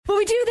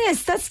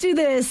Let's do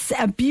this.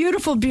 A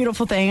beautiful,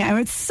 beautiful thing. And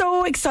it's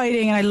so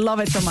exciting and I love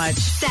it so much.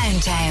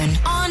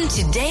 Soundtown on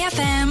Today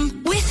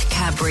FM with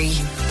Cadbury.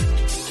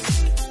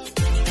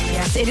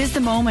 Yes, it is the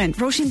moment.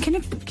 Roisin, can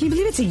you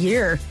believe it's a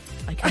year?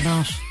 I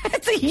cannot.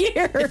 It's a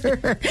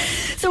year.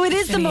 So it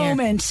is the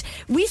moment.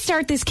 We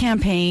start this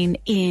campaign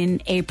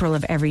in April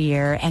of every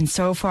year, and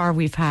so far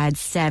we've had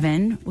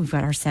 7. We've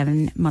got our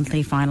 7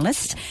 monthly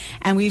finalists,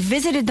 and we've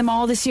visited them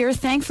all this year.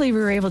 Thankfully, we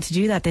were able to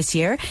do that this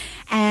year,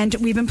 and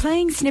we've been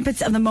playing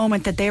snippets of the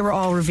moment that they were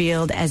all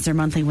revealed as their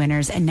monthly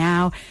winners, and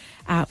now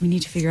we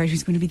need to figure out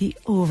who's going to be the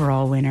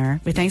overall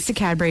winner. But thanks to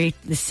Cadbury,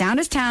 the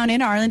soundest town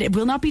in Ireland, it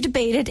will not be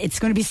debated. It's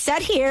going to be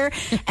set here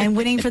and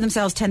winning for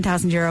themselves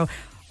 €10,000.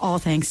 All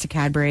thanks to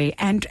Cadbury.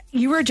 And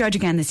you were a judge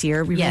again this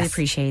year. We really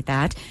appreciate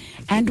that.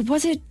 And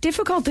was it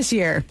difficult this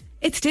year?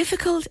 It's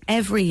difficult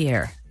every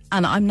year.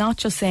 And I'm not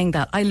just saying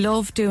that. I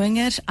love doing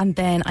it. And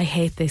then I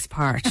hate this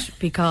part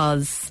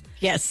because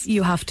yes,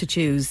 you have to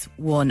choose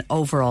one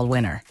overall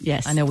winner.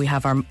 Yes. I know we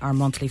have our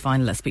monthly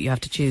finalists, but you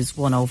have to choose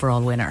one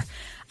overall winner.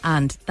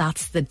 And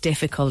that's the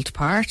difficult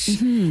part.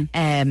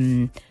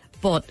 Mm-hmm.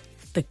 But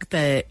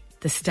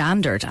the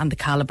standard and the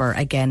calibre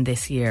again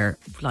this year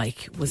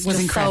was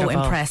just incredible.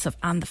 So impressive,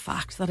 and the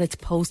fact that it's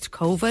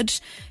post-COVID.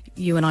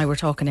 You and I were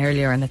talking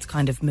earlier, and it's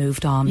kind of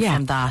moved on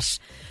from that,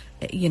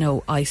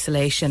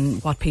 isolation,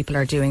 what people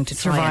are doing to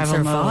try and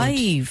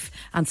survive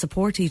and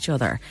support each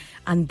other.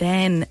 And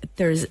then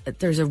there's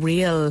a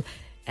real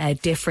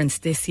difference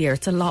this year.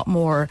 It's a lot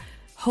more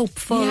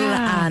hopeful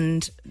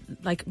and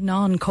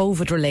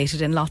non-COVID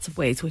related in lots of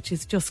ways, which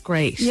is just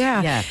great.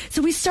 Yeah.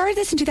 So we started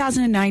this in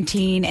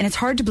 2019, and it's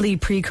hard to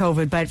believe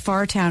pre-COVID, but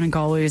Fartown in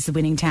Galway is the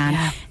winning town.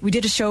 Yeah. We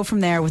did a show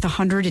from there with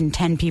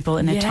 110 people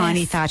in a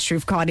tiny thatched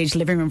roof cottage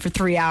living room for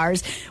 3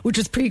 hours, which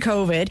was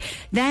pre-COVID.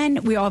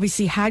 Then we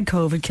obviously had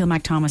COVID.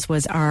 Kilmac Thomas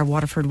was our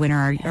Waterford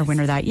winner, our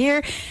winner that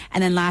year.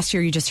 And then last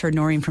year you just heard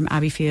Noreen from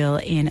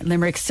Abbeyfield in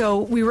Limerick. So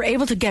we were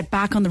able to get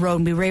back on the road,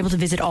 and we were able to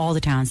visit all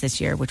the towns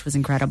this year, which was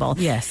incredible.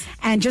 Yes.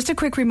 And just a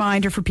quick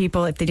reminder for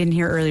people, if they didn't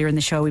hear earlier in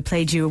the show, we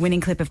played you a winning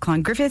clip of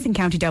Clongriffith in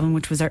County Dublin,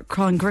 which was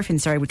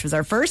which was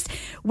our first.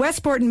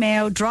 Westport and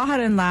Mayo,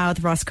 Drogheda and Louth,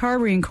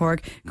 Rosscarbery and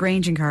Cork,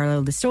 Grange and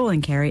Carlow, Listowel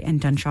and Kerry,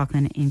 and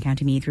Dunshaughlin in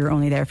County Meath. We were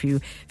only there a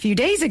few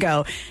days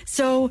ago.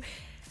 So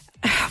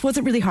was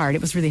it really hard?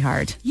 It was really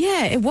hard.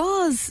 Yeah, it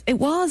was. It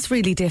was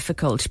really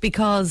difficult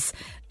because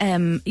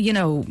the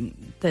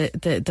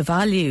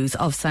values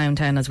of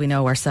Soundtown, as we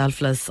know, are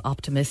selfless,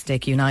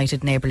 optimistic,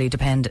 united, neighbourly,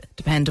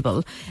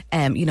 dependable,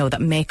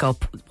 that make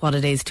up what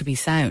it is to be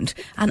sound.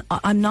 And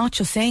I'm not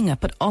just saying it,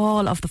 but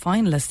all of the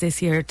finalists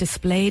this year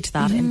displayed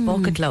that in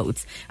bucket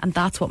loads, and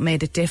that's what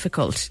made it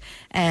difficult.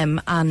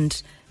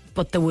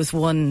 But there was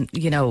one,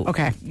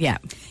 Okay. Yeah.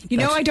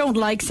 I don't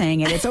like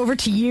saying it. It's over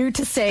to you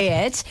to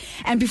say it.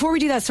 And before we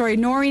do that,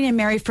 Noreen and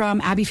Mary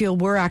from Abbeyfield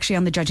were actually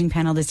on the judging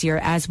panel this year,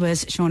 as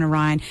was Shona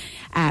Ryan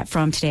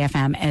from Today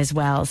FM as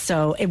well.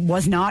 So it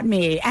was not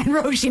me. And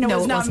Roisin, it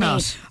was not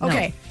me.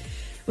 Okay. No.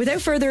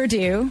 Without further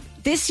ado,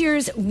 this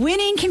year's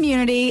winning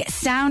community,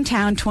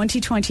 Soundtown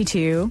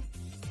 2022,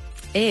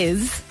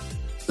 is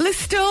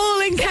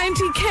Listowel in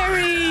County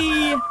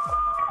Kerry.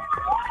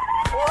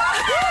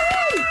 Woo-hoo!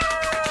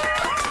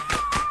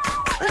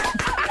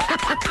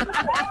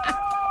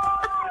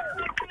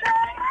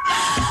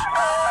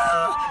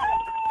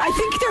 I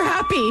think they're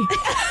happy.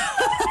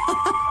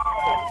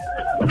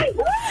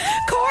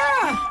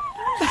 Cora!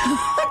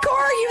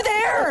 Cora, are you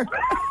there?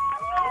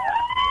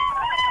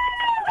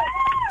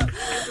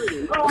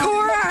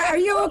 Cora, are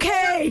you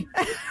okay?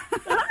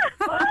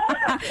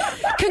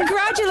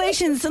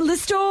 Congratulations.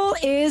 Listowel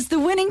is the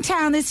winning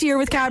town this year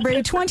with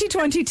Cadbury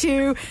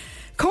 2022.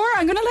 Cora,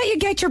 I'm going to let you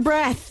get your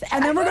breath,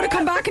 and then we're going to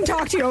come back and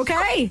talk to you,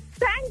 okay?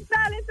 Thanks,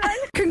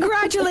 Alison.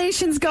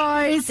 Congratulations,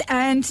 guys,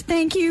 and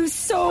thank you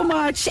so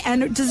much,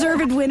 and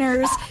deserved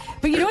winners.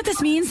 But you know what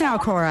this means now,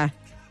 Cora?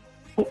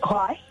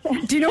 What?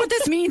 Do you know what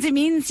this means? It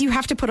means you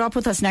have to put up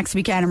with us next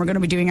weekend, and we're going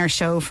to be doing our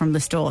show from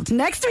Listowel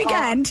next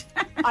weekend.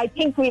 I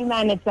think we'll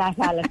manage that,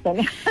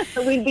 Alison.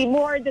 We'll be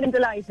more than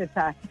delighted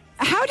to.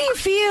 How do you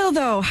feel,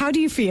 though? How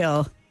do you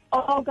feel?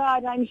 Oh,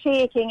 God, I'm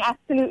shaking,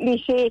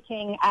 absolutely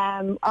shaking.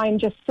 I'm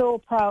just so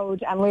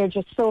proud, and we're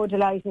just so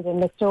delighted in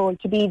Listowel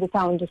to be the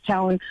soundest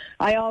town.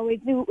 I always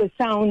knew it was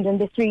sound,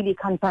 and this really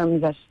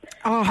confirms it.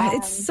 Oh,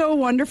 it's so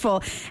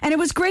wonderful. And it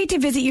was great to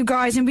visit you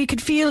guys, and we could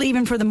feel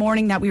even for the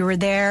morning that we were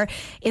there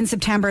in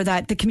September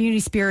that the community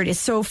spirit is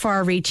so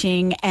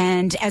far-reaching.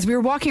 And as we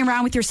were walking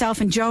around with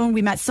yourself and Joan,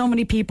 we met so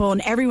many people,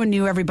 and everyone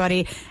knew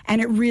everybody,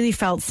 and it really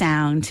felt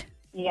sound.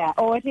 Yeah,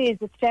 it is.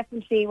 It's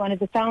definitely one of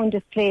the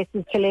soundest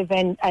places to live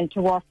in and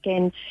to work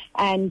in.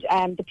 And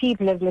the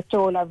people of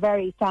Listowel are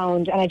very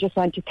sound. And I just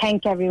want to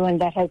thank everyone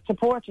that has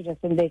supported us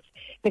in this,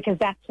 because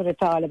that's what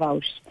it's all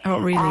about. Oh,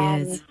 it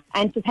really is.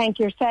 and to thank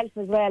yourself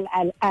as well,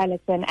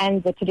 Alison,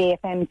 and the Today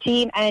FM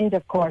team, and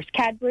of course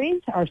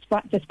Cadbury's,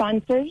 the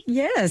sponsors.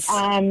 Yes.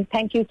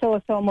 Thank you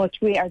so much.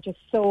 We are just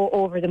so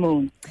over the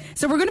moon.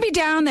 So we're going to be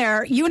down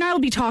there. You and I will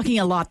be talking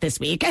a lot this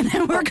week, and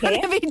then we're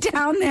going to be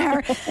down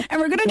there,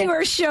 and we're going to do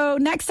our show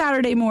next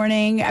Saturday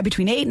morning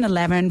between 8 and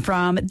 11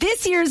 from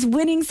this year's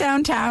winning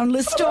sound town,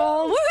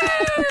 Listowel.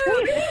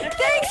 Woohoo!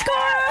 Thanks,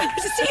 Cora.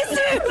 See you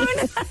soon.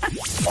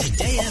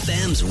 Today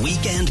FM's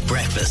Weekend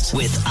Breakfast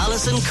with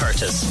Alison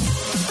Curtis.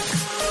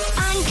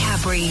 And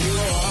Capri.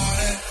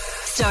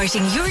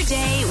 Starting your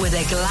day with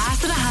a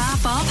glass and a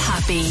half of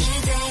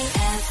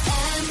happy.